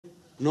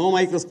No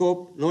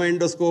microscope, no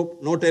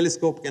endoscope, no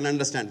telescope can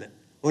understand that.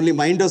 Only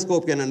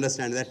mindoscope can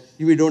understand that.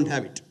 We don't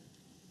have it.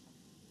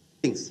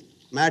 Things.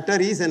 Matter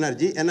is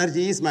energy,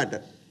 energy is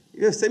matter.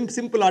 You have some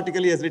simple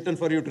article he has written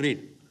for you to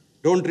read.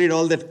 Don't read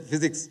all that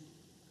physics.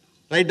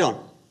 Write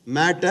down.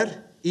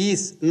 Matter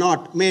is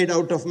not made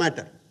out of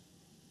matter.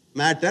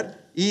 Matter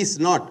is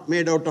not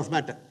made out of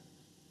matter.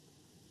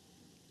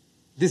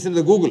 This is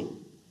the Google.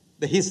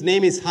 His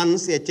name is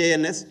Hans,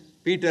 H-A-N-S,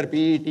 Peter,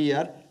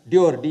 P-E-T-R,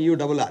 Dewar,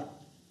 D-U-R-R.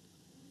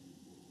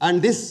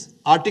 And this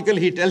article,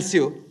 he tells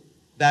you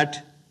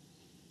that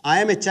I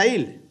am a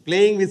child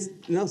playing with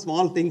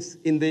small things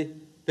in the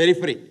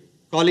periphery,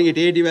 calling it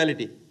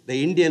a-duality.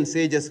 The Indian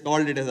sages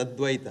called it as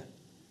Advaita,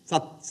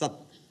 Sat, Sat.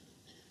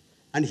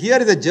 And here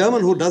is a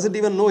German who doesn't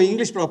even know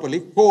English properly,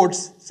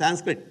 quotes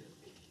Sanskrit.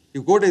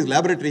 You go to his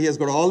laboratory, he has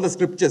got all the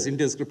scriptures,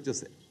 Indian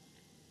scriptures there.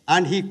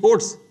 And he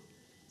quotes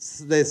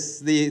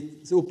the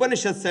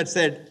Upanishads that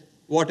said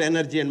what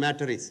energy and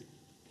matter is.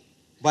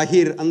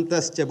 Bahir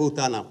antas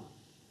chabhutanam.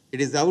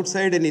 It is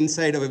outside and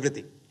inside of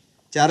everything.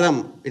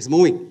 Charam, it's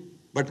moving.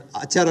 But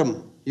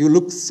acharam, you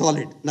look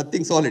solid,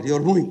 nothing solid, you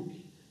are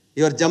moving.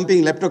 You are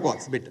jumping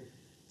leptococs a bit.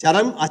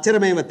 Charam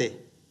acharamevate.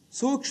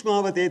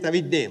 Sukshmavate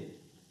tavidneyam.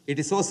 It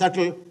is so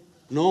subtle,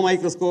 no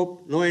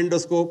microscope, no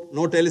endoscope,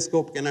 no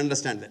telescope can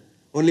understand that.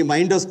 Only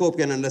mindoscope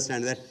can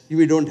understand that.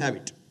 We don't have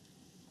it.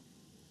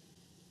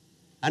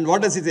 And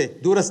what does he say?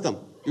 Durastam.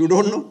 You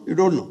don't know? You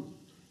don't know.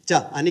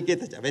 Cha,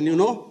 aniketa cha. When you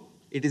know,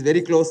 it is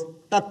very close.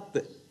 Tat,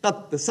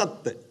 tat,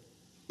 sat.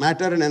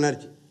 Matter and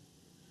energy.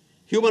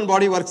 Human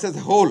body works as a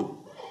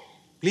whole.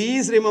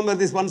 Please remember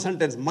this one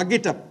sentence. Mug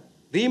it up.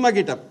 Remug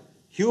it up.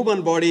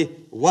 Human body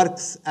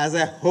works as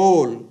a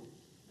whole.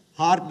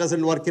 Heart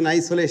doesn't work in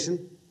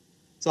isolation.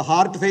 So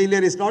heart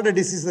failure is not a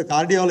disease of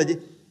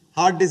cardiology.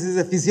 Heart disease is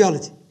a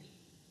physiology.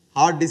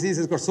 Heart disease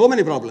has got so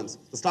many problems.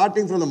 So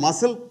starting from the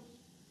muscle,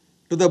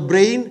 to the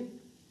brain,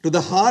 to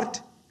the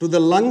heart, to the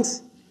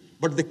lungs,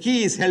 but the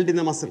key is held in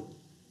the muscle.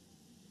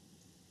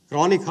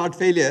 Chronic heart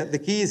failure, the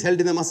key is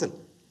held in the muscle.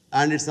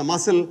 And it's the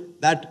muscle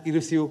that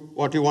gives you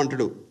what you want to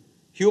do.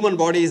 Human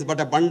body is but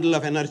a bundle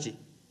of energy.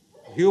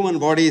 Human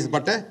body is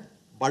but a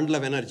bundle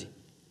of energy.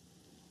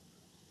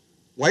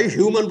 Why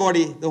human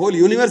body? The whole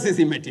universe is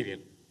immaterial.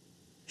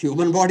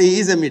 Human body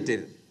is a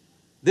material.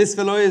 This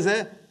fellow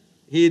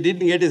he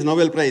didn't get his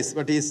Nobel Prize,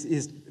 but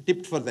he's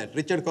tipped for that.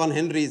 Richard Conn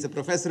Henry is a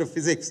professor of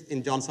physics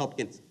in Johns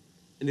Hopkins.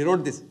 And he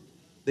wrote this.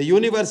 The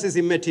universe is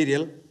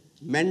immaterial,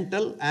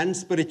 mental and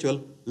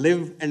spiritual,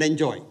 live and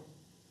enjoy.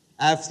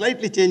 I have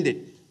slightly changed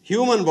it.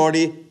 Human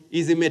body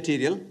is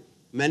immaterial,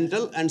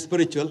 mental and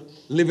spiritual,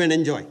 live and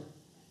enjoy.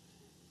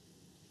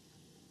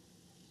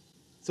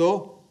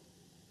 So,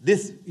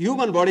 this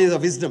human body is a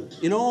wisdom,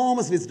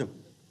 enormous wisdom.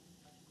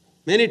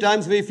 Many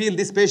times we feel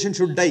this patient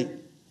should die,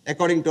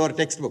 according to our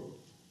textbook.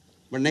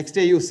 But next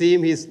day you see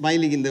him, he is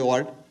smiling in the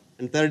ward,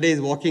 and third day he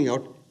is walking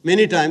out.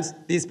 Many times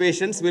these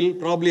patients will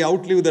probably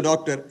outlive the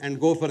doctor and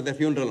go for their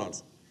funeral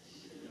also.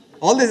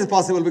 All this is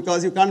possible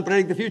because you can't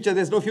predict the future,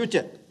 there is no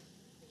future.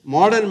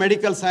 Modern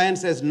medical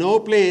science has no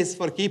place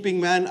for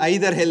keeping man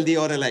either healthy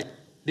or alive.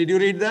 Did you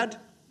read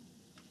that?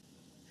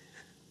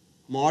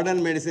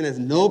 Modern medicine has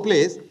no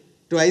place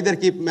to either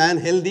keep man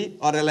healthy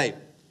or alive.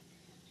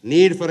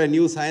 Need for a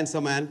new science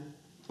of man.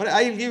 But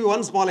I will give you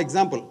one small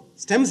example.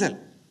 Stem cell.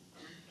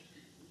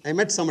 I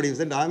met somebody who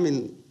said, I'm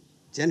in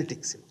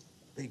genetics,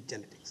 big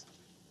genetics.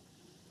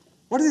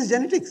 What is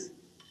genetics?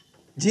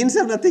 Genes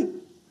have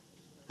nothing.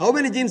 How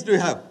many genes do you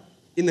have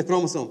in the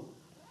chromosome?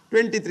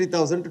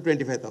 23,000 to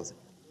 25,000.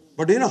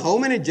 But do you know how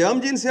many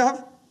germ genes you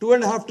have?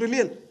 2.5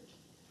 trillion.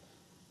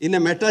 In a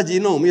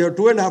metagenome, you have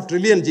 2.5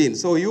 trillion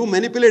genes. So you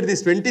manipulate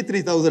these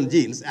 23,000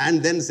 genes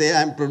and then say,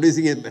 I'm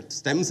producing a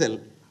stem cell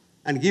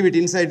and give it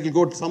inside, it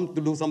will go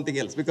to do something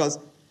else because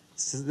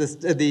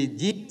the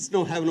genes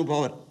have no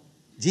power.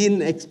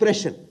 Gene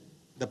expression,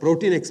 the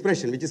protein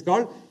expression, which is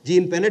called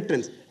gene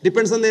penetrance,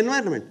 depends on the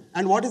environment.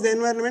 And what is the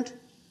environment?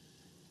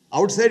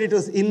 Outside it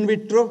was in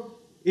vitro,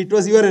 it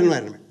was your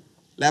environment.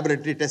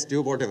 Laboratory, test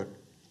tube, whatever.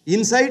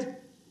 Inside,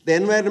 the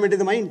environment is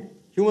the mind,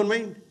 human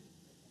mind.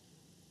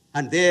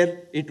 And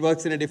there, it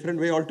works in a different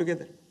way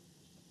altogether.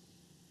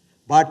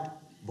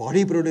 But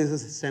body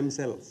produces stem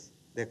cells.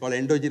 They're called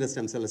endogenous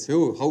stem cells.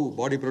 How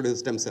body produces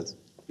stem cells?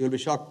 You'll be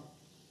shocked.